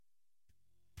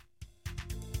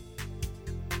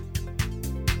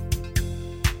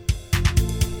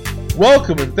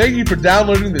Welcome and thank you for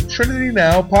downloading the Trinity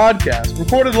Now podcast,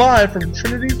 recorded live from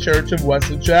Trinity Church of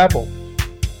Wesley Chapel.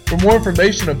 For more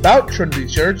information about Trinity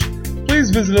Church,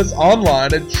 please visit us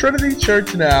online at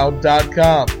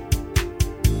trinitychurchnow.com.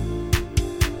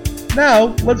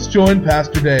 Now, let's join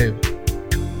Pastor Dave.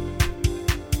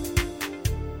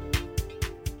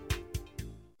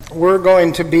 We're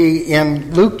going to be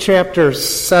in Luke chapter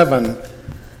 7.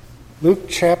 Luke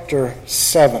chapter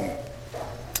 7.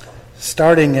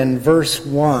 Starting in verse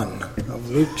 1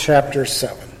 of Luke chapter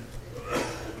 7.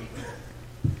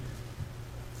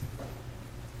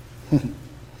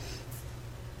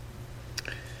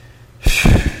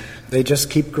 They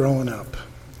just keep growing up.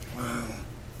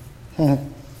 Wow.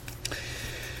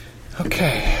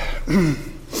 Okay.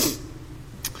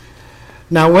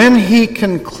 Now when he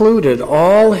concluded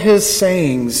all his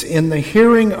sayings in the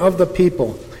hearing of the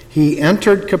people, he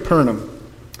entered Capernaum.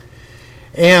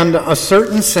 And a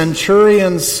certain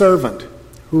centurion's servant,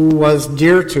 who was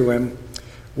dear to him,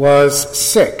 was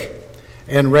sick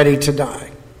and ready to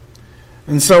die.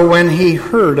 And so when he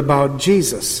heard about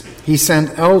Jesus, he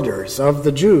sent elders of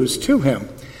the Jews to him,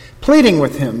 pleading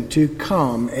with him to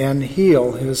come and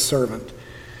heal his servant.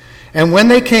 And when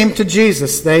they came to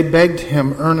Jesus, they begged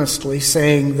him earnestly,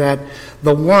 saying that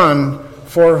the one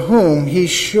for whom he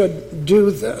should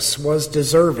do this was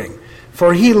deserving,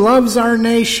 for he loves our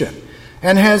nation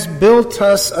and has built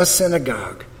us a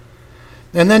synagogue.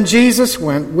 And then Jesus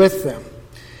went with them.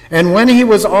 And when he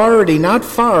was already not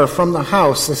far from the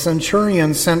house, the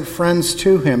centurion sent friends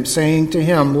to him, saying to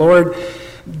him, "Lord,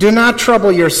 do not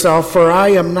trouble yourself, for I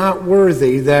am not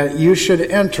worthy that you should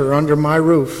enter under my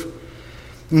roof.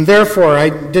 And therefore I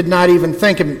did not even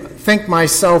think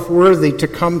myself worthy to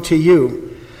come to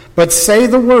you. But say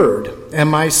the word,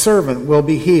 and my servant will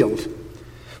be healed.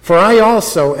 For I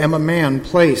also am a man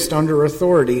placed under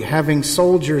authority, having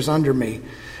soldiers under me.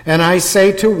 And I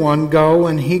say to one, go,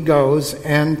 and he goes,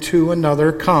 and to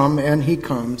another, come, and he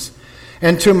comes.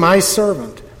 And to my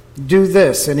servant, do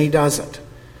this, and he does it."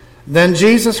 When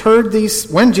Jesus heard these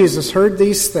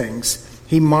things,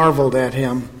 he marveled at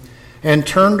him, and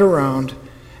turned around,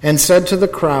 and said to the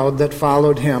crowd that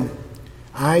followed him,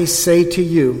 "I say to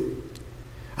you,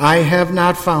 I have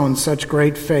not found such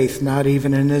great faith, not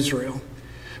even in Israel."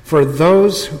 For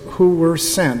those who were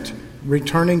sent,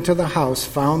 returning to the house,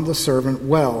 found the servant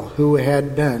well who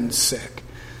had been sick.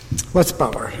 Let's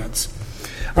bow our heads.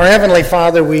 Our Heavenly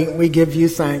Father, we give you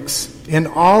thanks in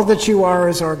all that you are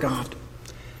as our God.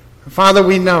 Father,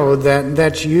 we know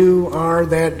that you are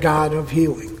that God of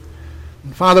healing.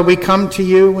 Father, we come to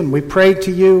you and we pray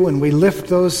to you and we lift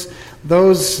those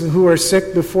who are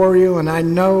sick before you, and I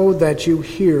know that you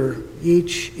hear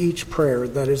each prayer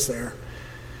that is there.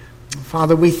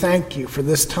 Father, we thank you for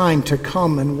this time to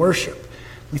come and worship.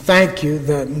 We thank you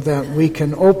that we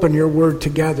can open your word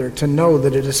together to know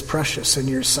that it is precious in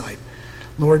your sight.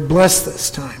 Lord, bless this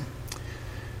time.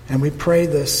 And we pray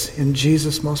this in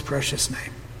Jesus' most precious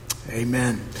name.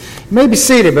 Amen. You may be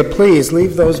seated, but please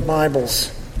leave those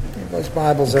Bibles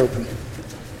open.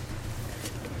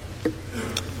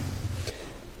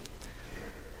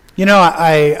 You know,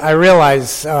 I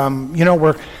realize,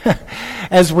 we're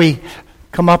as we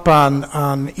come up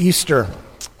on Easter,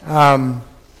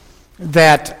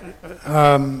 that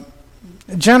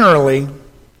generally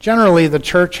the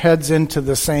church heads into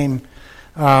the same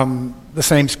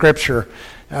scripture.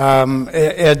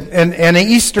 And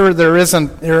Easter, there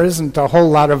isn't a whole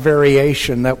lot of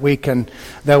variation that we can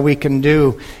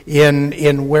do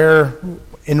in where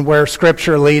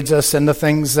Scripture leads us and the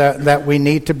things that we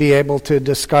need to be able to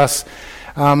discuss.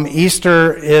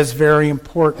 Easter is very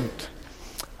important,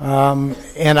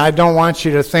 and I don't want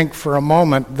you to think for a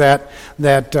moment that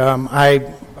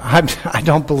I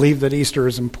don't believe that Easter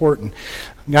is important.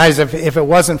 Guys, if it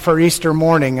wasn't for Easter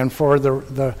morning and for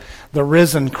the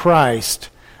risen Christ,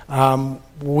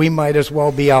 we might as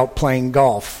well be out playing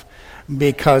golf,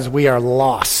 because we are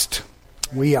lost.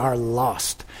 We are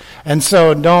lost. And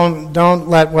so don't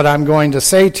let what I'm going to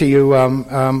say to you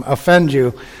offend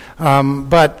you.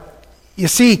 But you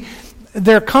see,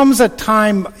 there comes a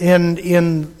time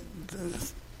in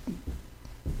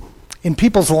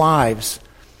people's lives.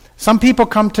 Some people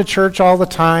come to church all the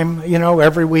time,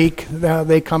 every week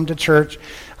they come to church.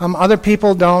 Other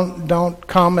people don't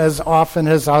come as often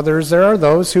as others. There are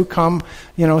those who come,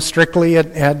 strictly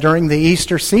during the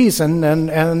Easter season,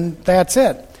 and that's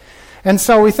it. And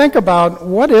so we think about,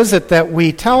 what is it that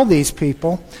we tell these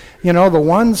people, the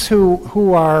ones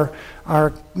who are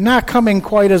not coming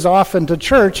quite as often to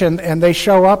church, and they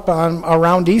show up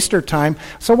around Easter time.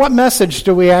 So what message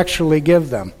do we actually give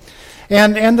them?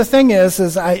 And the thing is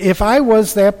if I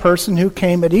was that person who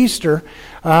came at Easter,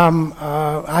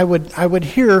 I would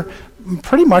hear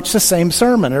pretty much the same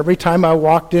sermon every time I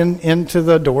walked into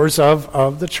the doors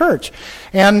of the church.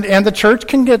 And the church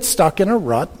can get stuck in a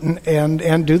rut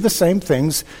and do the same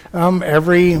things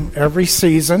every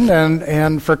season.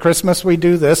 And for Christmas we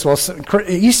do this. Well,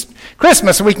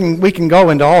 Christmas we can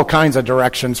go into all kinds of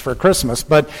directions for Christmas,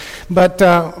 but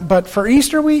for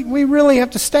Easter we really have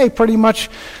to stay pretty much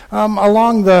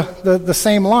along the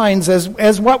same lines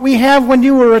as what we have when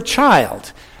you were a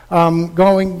child,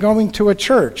 going to a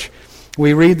church.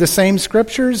 We read the same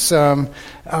scriptures.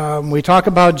 We talk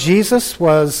about Jesus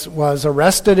was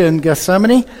arrested in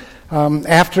Gethsemane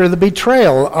after the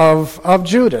betrayal of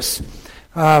Judas.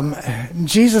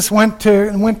 Jesus went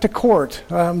to court.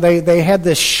 They had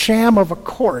this sham of a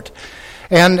court,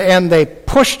 and they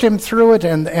pushed him through it,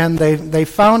 and they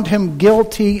found him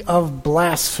guilty of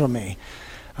blasphemy,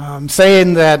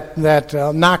 saying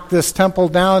that knock this temple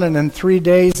down, and in 3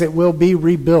 days it will be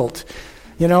rebuilt.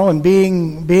 And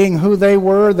being who they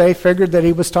were, they figured that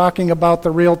he was talking about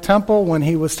the real temple when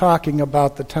he was talking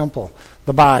about the temple,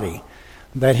 the body,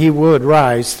 that he would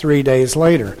rise 3 days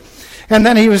later. And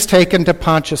then he was taken to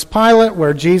Pontius Pilate,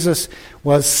 where Jesus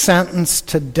was sentenced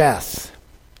to death.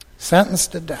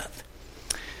 Sentenced to death.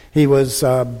 He was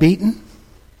beaten.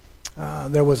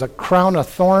 There was a crown of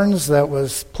thorns that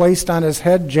was placed on his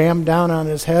head, jammed down on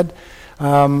his head,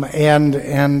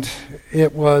 and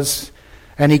it was...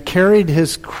 And he carried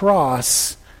his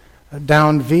cross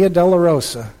down Via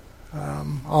Dolorosa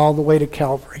all the way to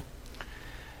Calvary.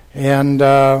 And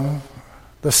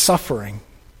the suffering,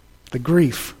 the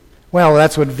grief. Well,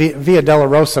 that's what Via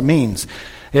Dolorosa means.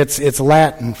 It's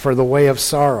Latin for the way of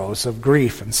sorrows, of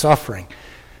grief and suffering.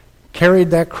 Carried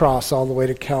that cross all the way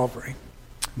to Calvary.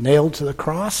 Nailed to the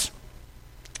cross.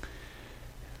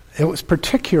 It was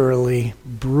particularly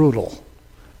brutal.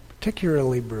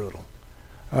 Particularly brutal.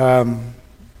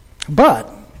 But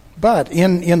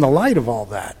in the light of all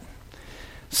that,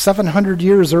 700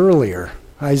 years earlier,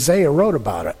 Isaiah wrote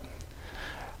about it.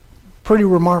 Pretty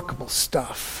remarkable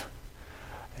stuff.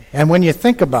 And when you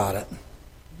think about it,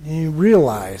 you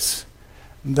realize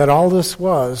that all this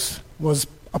was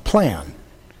a plan.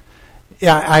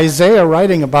 Yeah, Isaiah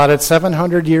writing about it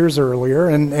 700 years earlier,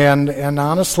 and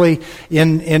honestly,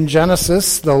 in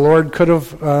Genesis, the Lord could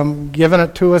have given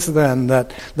it to us then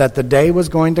that the day was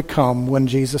going to come when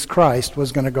Jesus Christ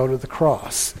was going to go to the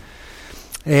cross,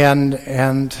 but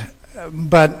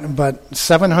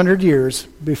 700 years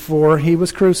before he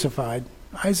was crucified,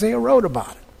 Isaiah wrote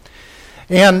about it,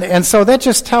 and so that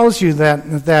just tells you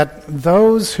that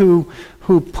those who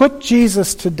put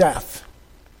Jesus to death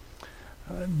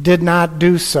did not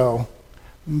do so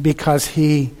because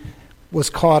he was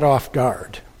caught off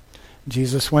guard.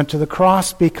 Jesus went to the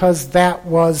cross because that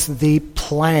was the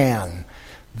plan.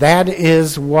 That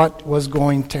is what was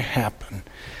going to happen.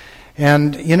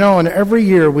 And every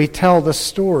year we tell the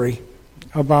story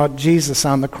about Jesus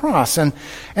on the cross. And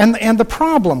the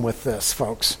problem with this,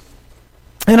 folks,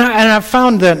 and I've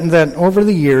found that over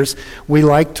the years we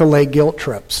like to lay guilt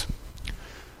trips.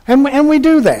 And we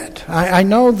do that. I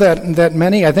know that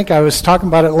many, I think I was talking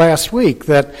about it last week,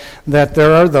 that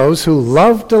there are those who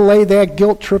love to lay that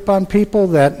guilt trip on people,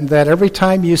 that every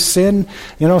time you sin,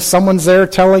 someone's there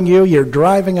telling you you're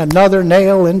driving another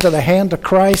nail into the hand of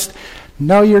Christ.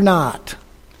 No, you're not.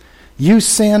 You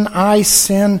sin, I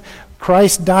sin.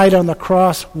 Christ died on the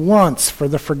cross once for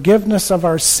the forgiveness of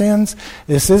our sins.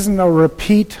 This isn't a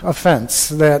repeat offense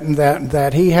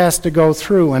that he has to go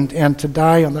through and to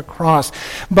die on the cross.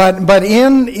 But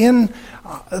in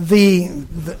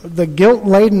the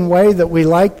guilt-laden way that we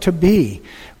like to be,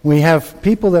 we have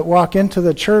people that walk into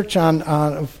the church on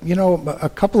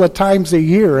a couple of times a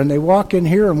year, and they walk in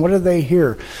here, and what do they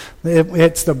hear?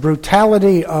 It's the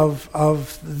brutality of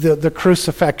the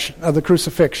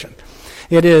crucifixion.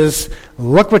 It is,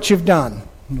 look what you've done.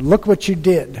 Look what you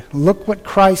did. Look what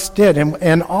Christ did.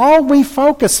 And all we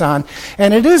focus on,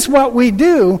 and it is what we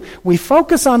do, we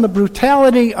focus on the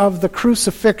brutality of the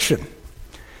crucifixion.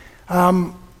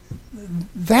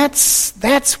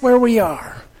 That's where we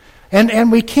are. And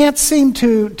we can't seem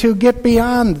to get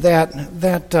beyond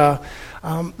the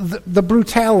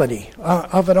brutality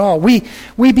of it all.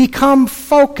 We become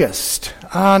focused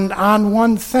on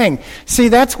one thing. See,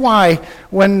 that's why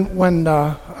when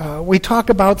we talk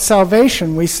about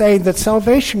salvation, we say that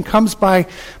salvation comes by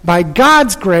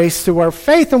God's grace through our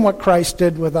faith in what Christ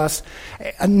did with us,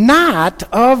 not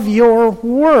of your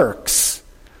works.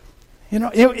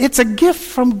 It's a gift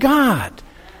from God.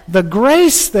 the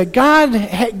grace that God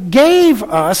gave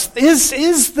us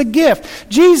is the gift.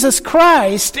 Jesus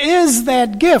Christ is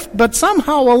that gift. But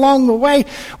somehow along the way,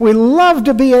 we love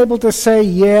to be able to say,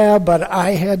 yeah, but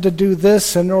I had to do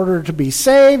this in order to be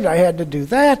saved. I had to do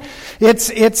that.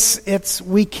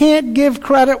 We can't give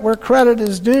credit where credit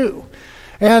is due.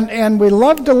 And we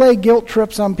love to lay guilt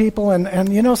trips on people,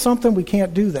 and you know something? We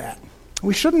can't do that.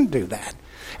 We shouldn't do that.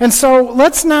 And so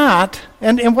let's not,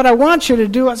 and what I want you to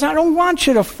do is I don't want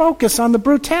you to focus on the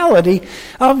brutality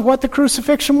of what the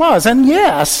crucifixion was. And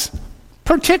yes,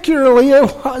 particularly it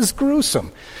was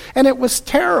gruesome, and it was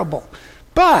terrible.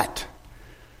 But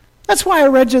that's why I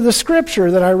read you the scripture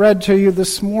that I read to you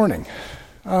this morning.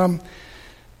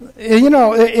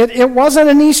 It wasn't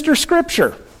an Easter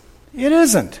scripture. It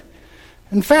isn't.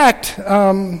 In fact,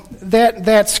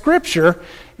 that scripture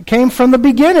came from the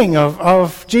beginning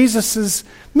of Jesus'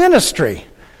 ministry.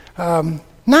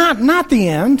 Not the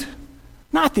end.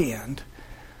 Not the end.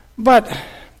 But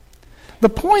the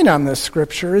point on this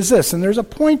scripture is this, and there's a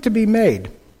point to be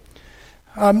made.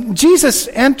 Jesus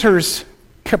enters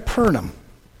Capernaum,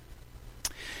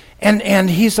 and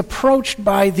he's approached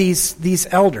by these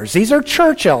elders. These are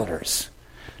church elders.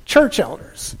 Church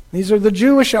elders. These are the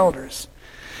Jewish elders.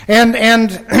 And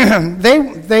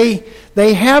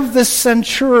they have this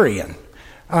centurion,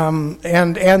 and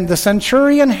the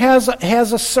centurion has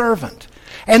a servant,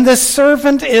 and this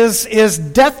servant is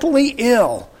deathly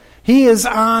ill. He is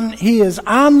on his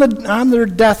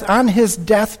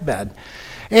deathbed,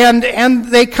 and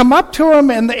they come up to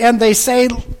him and they say,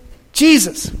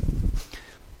 Jesus,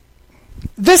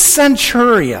 this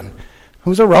centurion,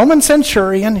 who's a Roman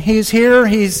centurion, he's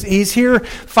here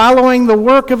following the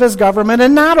work of his government,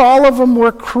 and not all of them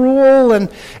were cruel and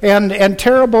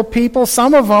terrible people.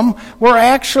 Some of them were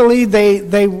actually,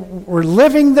 they were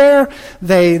living there,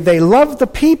 they loved the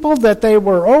people that they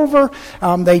were over,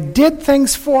 they did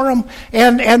things for them,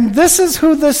 and this is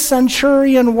who this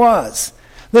centurion was.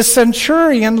 The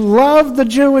centurion loved the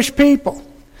Jewish people.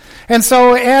 And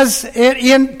so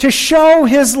to show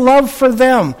his love for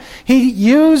them, he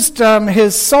used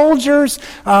his soldiers.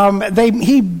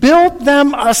 He built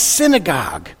them a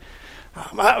synagogue,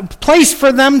 a place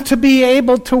for them to be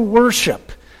able to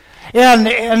worship.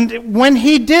 And when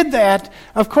he did that,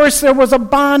 of course, there was a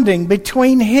bonding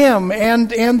between him and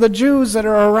the Jews that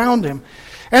are around him.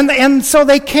 And so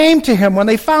they came to him when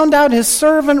they found out his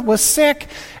servant was sick,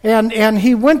 and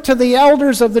he went to the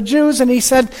elders of the Jews and he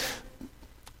said,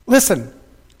 listen,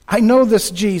 I know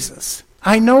this Jesus.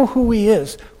 I know who he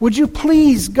is. Would you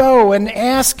please go and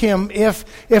ask him if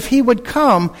he would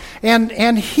come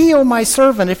and heal my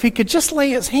servant? If he could just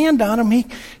lay his hand on him,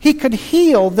 he could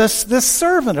heal this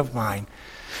servant of mine.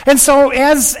 And so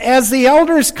as the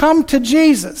elders come to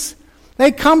Jesus,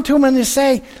 they come to him and they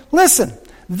say, listen,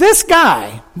 this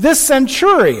guy, this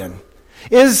centurion,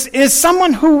 is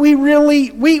someone who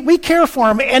we care for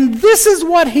him, and this is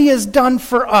what he has done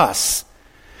for us.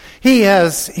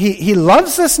 He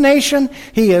loves this nation.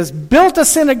 He has built a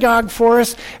synagogue for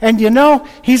us. And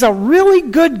he's a really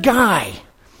good guy.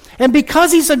 And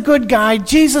because he's a good guy,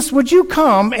 Jesus, would you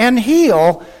come and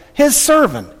heal his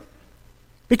servant?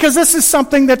 Because this is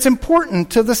something that's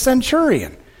important to the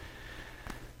centurion.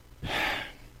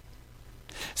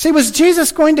 See, was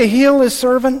Jesus going to heal his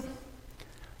servant?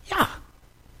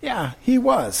 Yeah, he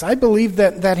was. I believe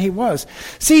that he was.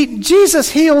 See,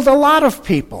 Jesus healed a lot of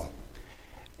people.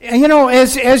 And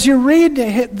as you read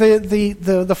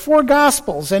the four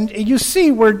Gospels, and you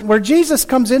see where Jesus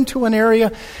comes into an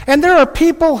area, and there are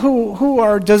people who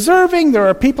are deserving, there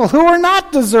are people who are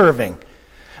not deserving.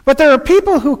 But there are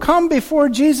people who come before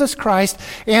Jesus Christ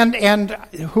and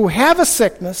who have a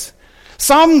sickness,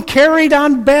 some carried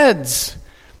on beds.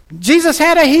 Jesus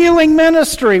had a healing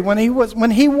ministry when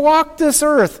he walked this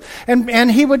earth, and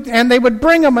they would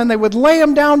bring him and they would lay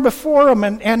him down before him,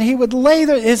 and he would lay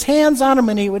his hands on him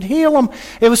and he would heal them.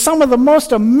 It was some of the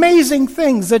most amazing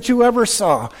things that you ever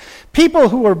saw. People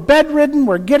who were bedridden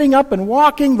were getting up and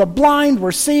walking, the blind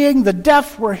were seeing, the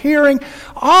deaf were hearing.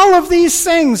 All of these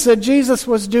things that Jesus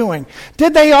was doing.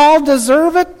 Did they all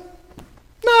deserve it?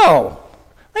 No,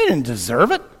 they didn't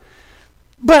deserve it.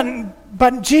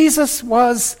 But Jesus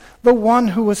was the one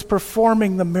who was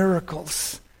performing the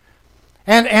miracles.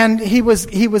 And he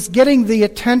was getting the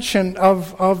attention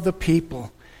of the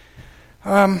people.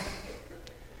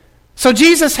 So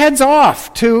Jesus heads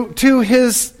off to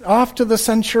the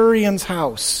centurion's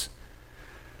house.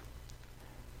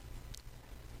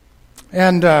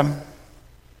 And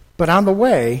but on the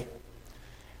way,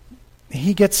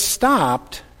 he gets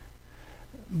stopped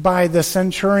by the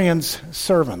centurion's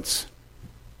servants.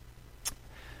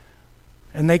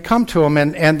 And they come to him,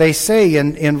 and they say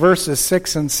in verses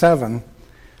 6 and 7,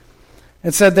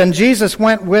 it said, "Then Jesus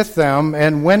went with them,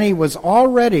 and when he was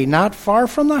already not far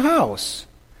from the house,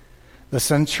 the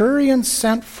centurion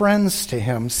sent friends to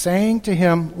him, saying to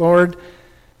him, 'Lord,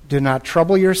 do not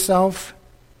trouble yourself,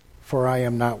 for I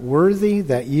am not worthy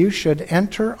that you should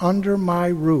enter under my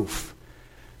roof.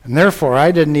 And therefore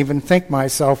I didn't even think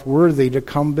myself worthy to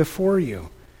come before you.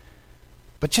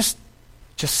 But just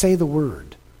say the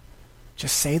word.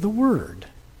 Just say the word,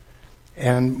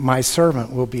 and my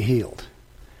servant will be healed.'"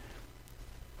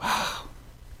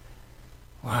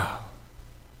 Wow.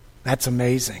 That's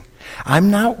amazing. I'm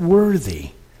not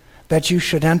worthy that you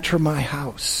should enter my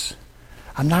house.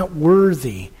 I'm not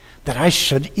worthy that I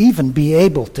should even be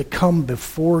able to come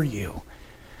before you.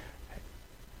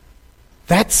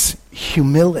 That's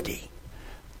humility.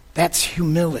 That's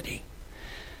humility.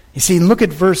 You see, look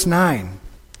at verse 9.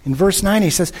 In verse 9 he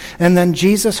says, "And then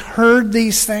Jesus heard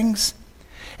these things,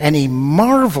 and he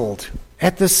marveled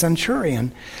at the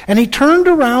centurion. And he turned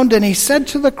around and he said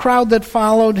to the crowd that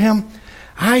followed him,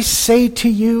 'I say to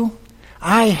you,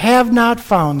 I have not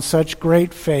found such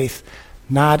great faith,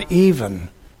 not even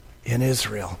in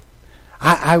Israel.'"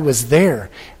 I was there.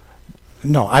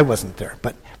 No, I wasn't there.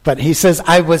 But he says,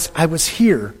 I was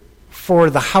here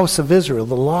for the house of Israel,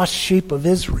 the lost sheep of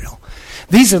Israel.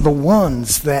 These are the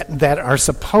ones that are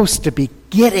supposed to be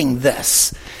getting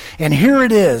this. And here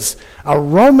it is, a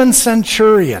Roman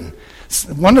centurion,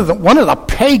 one of the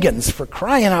pagans, for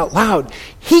crying out loud.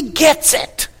 He gets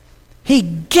it. He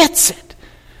gets it.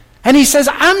 And he says,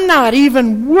 "I'm not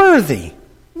even worthy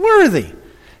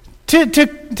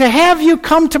to have you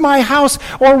come to my house,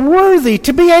 or worthy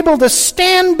to be able to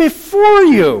stand before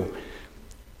you.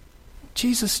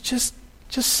 Jesus, just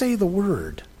say the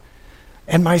word,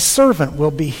 and my servant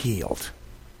will be healed."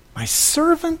 My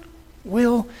servant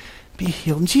will be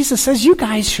healed. And Jesus says, you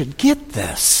guys should get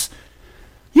this.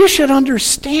 You should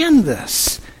understand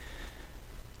this.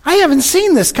 I haven't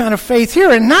seen this kind of faith here,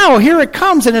 and now here it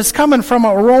comes, and it's coming from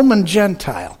a Roman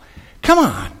Gentile. Come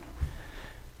on.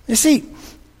 You see,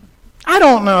 I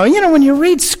don't know. You know, when you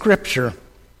read Scripture,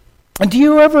 do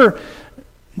you ever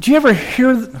hear,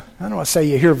 I don't want to say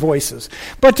you hear voices,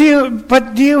 but do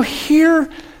you hear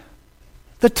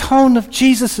the tone of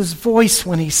Jesus' voice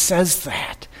when he says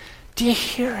that? Do you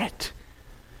hear it?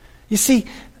 You see,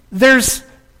 there's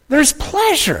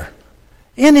pleasure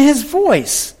in his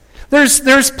voice.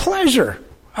 There's pleasure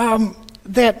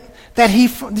that he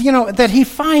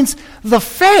finds the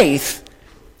faith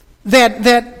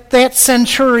that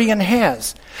centurion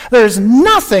has. There's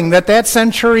nothing that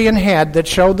centurion had that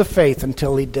showed the faith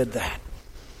until he did that.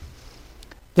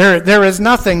 There is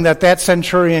nothing that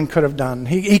centurion could have done.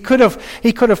 He could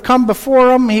have come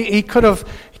before him. He could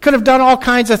have done all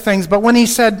kinds of things. But when he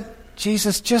said,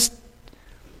 "Jesus, just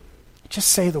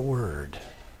say the word.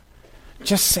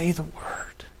 Just say the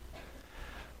word.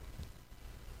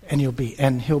 And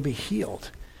he'll be healed."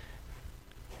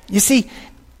 You see,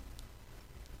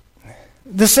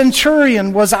 the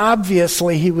centurion was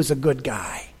obviously, he was a good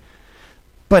guy.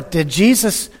 But did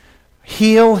Jesus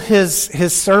heal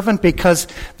his servant because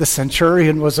the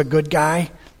centurion was a good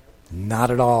guy?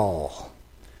 Not at all.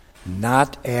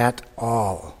 Not at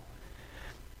all.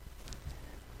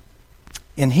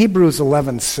 In Hebrews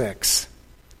 11:6,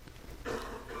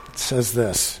 it says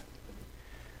this: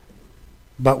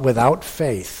 "But without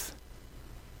faith,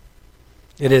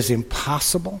 it is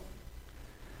impossible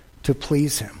to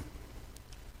please him."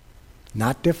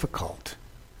 Not difficult.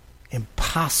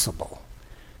 Impossible.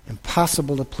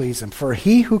 Impossible to please him. "For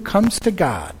he who comes to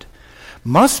God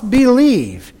must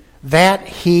believe that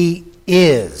he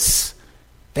is.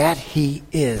 That he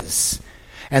is.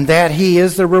 And that he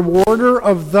is the rewarder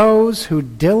of those who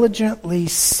diligently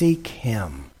seek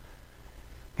him."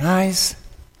 Guys,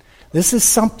 this is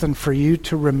something for you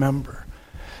to remember.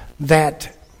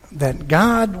 That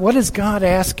God, what is God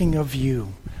asking of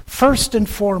you? First and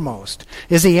foremost,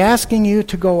 is he asking you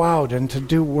to go out and to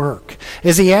do work?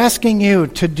 Is he asking you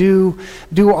to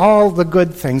do all the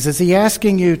good things? Is he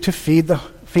asking you to feed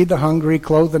the hungry,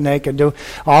 clothe the naked, do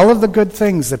all of the good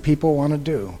things that people want to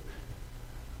do?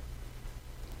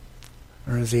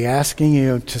 Or is he asking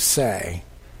you to say,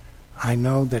 "I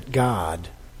know that God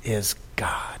is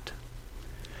God,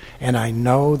 and I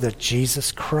know that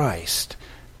Jesus Christ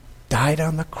died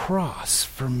on the cross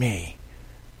for me,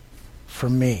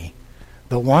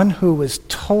 the one who was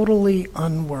totally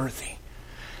unworthy."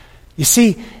 You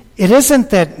see, it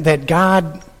isn't that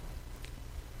God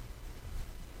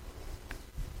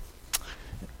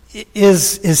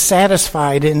is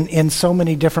satisfied in so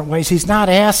many different ways. He's not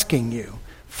asking you,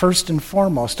 first and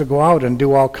foremost, to go out and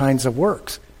do all kinds of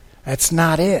works. That's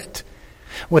not it.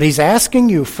 What he's asking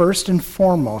you first and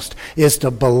foremost is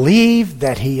to believe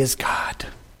that he is God.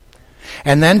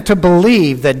 And then to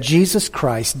believe that Jesus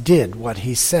Christ did what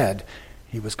he said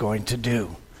he was going to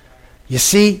do. You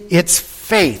see, it's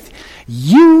faith.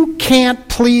 You can't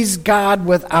please God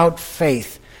without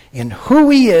faith in who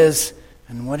he is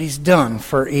and what he's done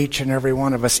for each and every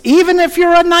one of us. Even if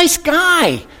you're a nice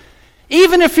guy.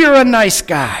 Even if you're a nice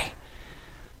guy.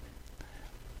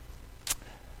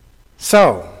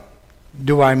 So,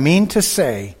 do I mean to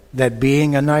say that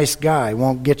being a nice guy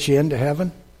won't get you into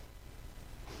heaven?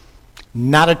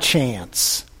 Not a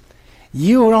chance.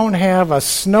 You don't have a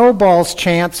snowball's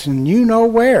chance, and you know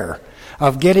where,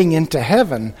 of getting into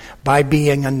heaven by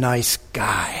being a nice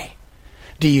guy.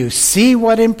 Do you see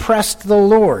what impressed the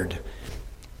Lord?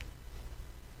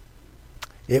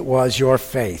 It was your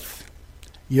faith,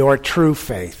 your true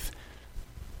faith,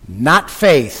 not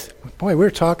faith. Boy, we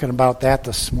were talking about that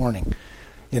this morning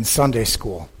in Sunday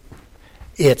school.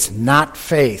 It's not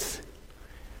faith.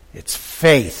 It's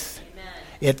faith. Amen.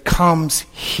 It comes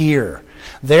here.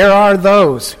 There are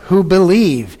those who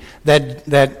believe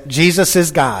that Jesus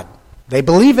is God. They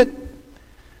believe it.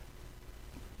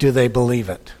 Do they believe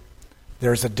it?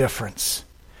 There's a difference.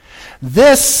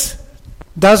 This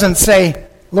doesn't say,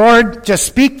 Lord, just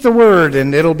speak the word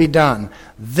and it'll be done.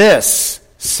 This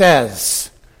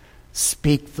says,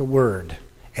 speak the word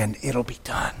and it'll be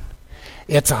done.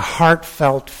 It's a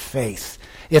heartfelt faith.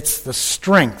 It's the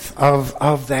strength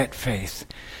of that faith.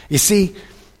 You see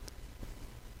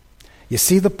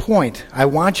the point I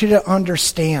want you to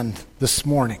understand this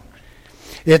morning.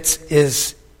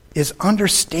 Is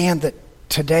understand that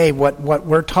today what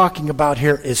we're talking about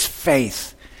here is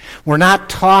faith. We're not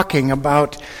talking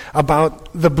about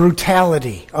the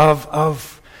brutality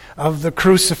of the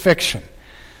crucifixion.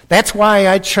 That's why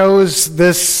I chose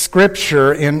this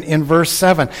scripture in verse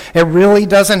 7. It really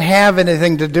doesn't have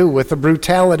anything to do with the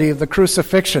brutality of the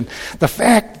crucifixion.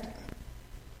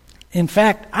 In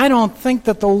fact, I don't think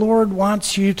that the Lord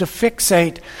wants you to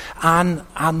fixate on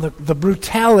the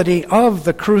brutality of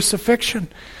the crucifixion.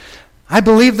 I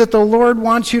believe that the Lord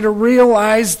wants you to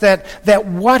realize that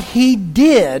what he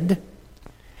did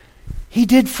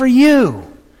for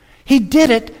you. He did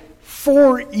it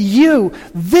for you.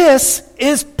 This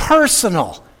is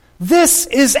personal. This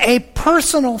is a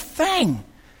personal thing.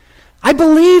 I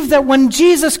believe that when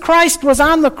Jesus Christ was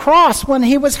on the cross, when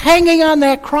he was hanging on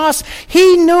that cross,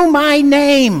 he knew my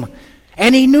name,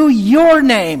 and he knew your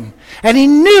name, and he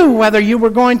knew whether you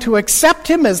were going to accept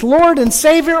him as Lord and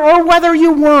Savior or whether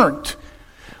you weren't.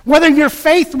 Whether your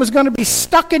faith was going to be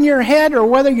stuck in your head or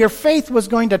whether your faith was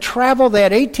going to travel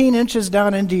that 18 inches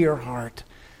down into your heart.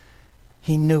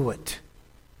 He knew it.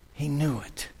 He knew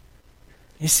it.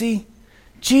 You see,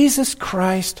 Jesus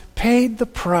Christ paid the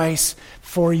price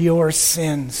for your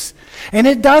sins. And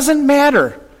it doesn't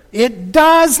matter. It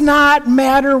does not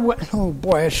matter oh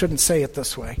boy, I shouldn't say it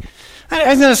this way. I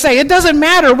was going to say, it doesn't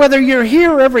matter whether you're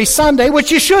here every Sunday,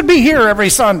 which you should be here every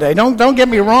Sunday. Don't get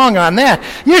me wrong on that.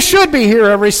 You should be here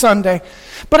every Sunday.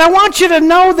 But I want you to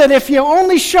know that if you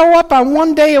only show up on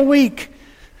one day a week,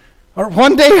 or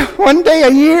one day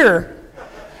a year,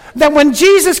 that when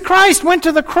Jesus Christ went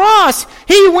to the cross,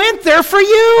 he went there for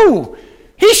you.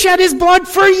 He shed his blood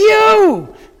for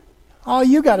you. All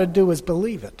you got to do is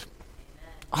believe it.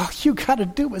 All you got to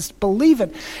do is believe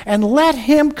it and let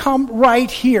him come right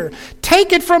here.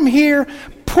 Take it from here,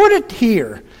 put it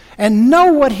here, and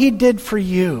know what he did for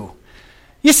you.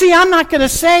 You see, I'm not going to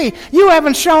say you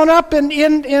haven't shown up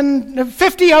in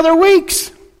 50 other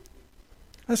weeks.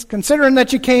 That's considering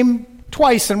that you came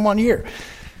twice in 1 year.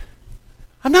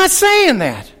 I'm not saying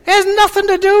that. It has nothing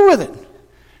to do with it. It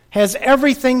has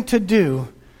everything to do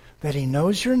that he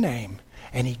knows your name.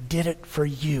 And he did it for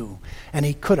you. And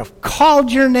he could have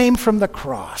called your name from the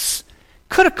cross.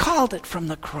 Could have called it from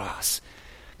the cross.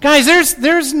 Guys,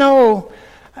 there's no...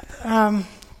 we're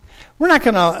not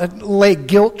going to lay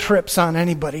guilt trips on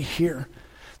anybody here.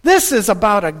 This is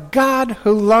about a God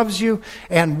who loves you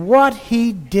and what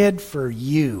he did for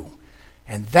you.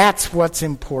 And that's what's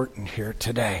important here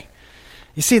today.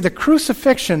 You see, the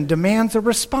crucifixion demands a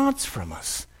response from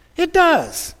us. It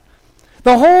does.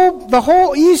 The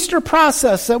whole Easter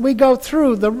process that we go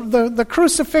through, the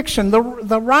crucifixion, the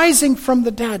rising from the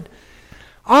dead,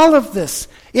 all of this,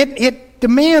 it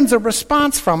demands a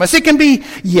response from us. It can be,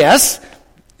 yes,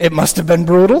 it must have been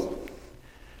brutal.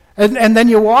 And then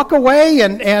you walk away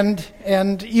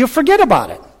and you forget about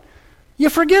it. You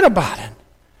forget about it.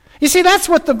 You see, that's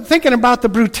what thinking about the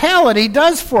brutality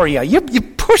does for you. You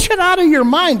push it out of your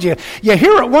mind. You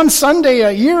hear it one Sunday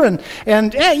a year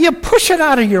and you push it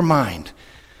out of your mind.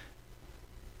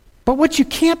 But what you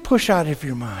can't push out of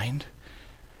your mind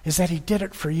is that he did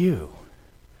it for you.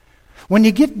 When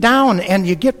you get down and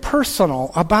you get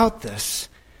personal about this,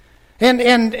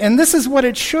 and this is what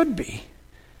it should be,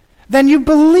 then you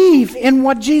believe in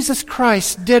what Jesus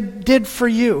Christ did for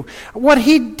you, what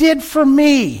he did for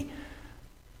me,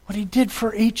 what he did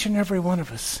for each and every one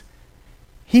of us.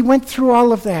 He went through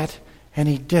all of that, and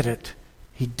he did it.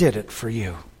 He did it for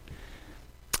you.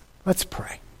 Let's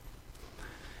pray.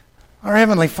 Our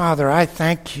Heavenly Father, I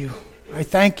thank you. I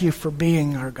thank you for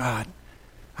being our God.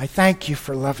 I thank you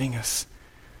for loving us.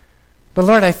 But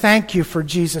Lord, I thank you for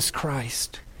Jesus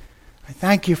Christ. I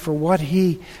thank you for what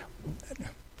he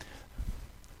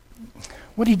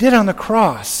did on the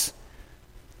cross.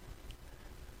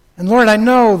 And Lord, I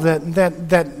know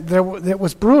that it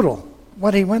was brutal,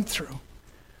 what he went through.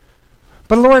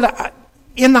 But Lord,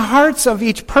 in the hearts of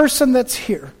each person that's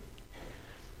here,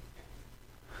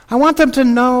 I want them to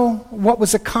know what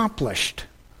was accomplished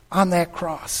on that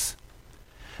cross.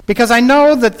 Because I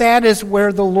know that is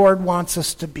where the Lord wants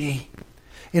us to be.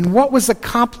 In what was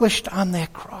accomplished on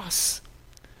that cross.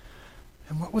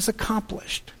 And what was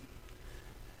accomplished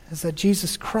is that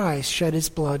Jesus Christ shed his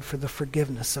blood for the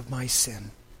forgiveness of my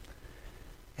sin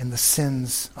and the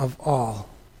sins of all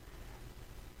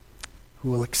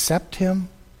who will accept him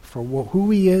for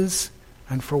who he is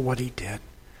and for what he did.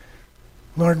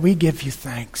 Lord, we give you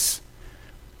thanks.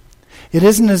 It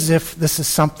isn't as if this is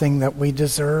something that we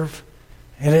deserve.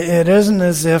 It isn't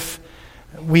as if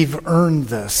we've earned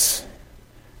this.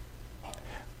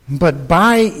 But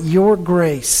by your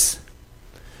grace,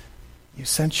 you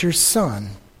sent your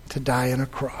Son to die on a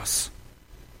cross.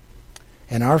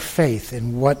 And our faith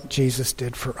in what Jesus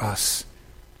did for us,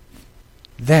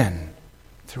 then,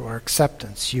 through our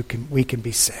acceptance, we can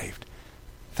be saved.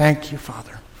 Thank you,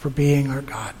 Father, for being our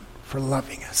God, for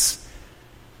loving us.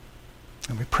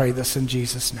 And we pray this in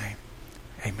Jesus' name.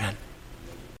 Amen.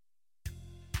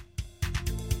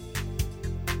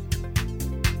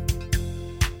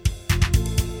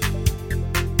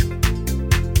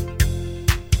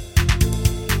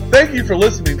 Thank you for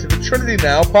listening to the Trinity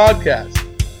Now podcast.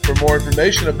 For more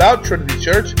information about Trinity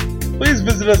Church, please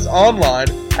visit us online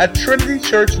at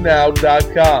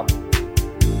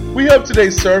trinitychurchnow.com. We hope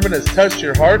today's sermon has touched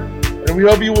your heart, and we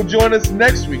hope you will join us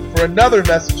next week for another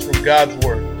message from God's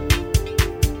Word.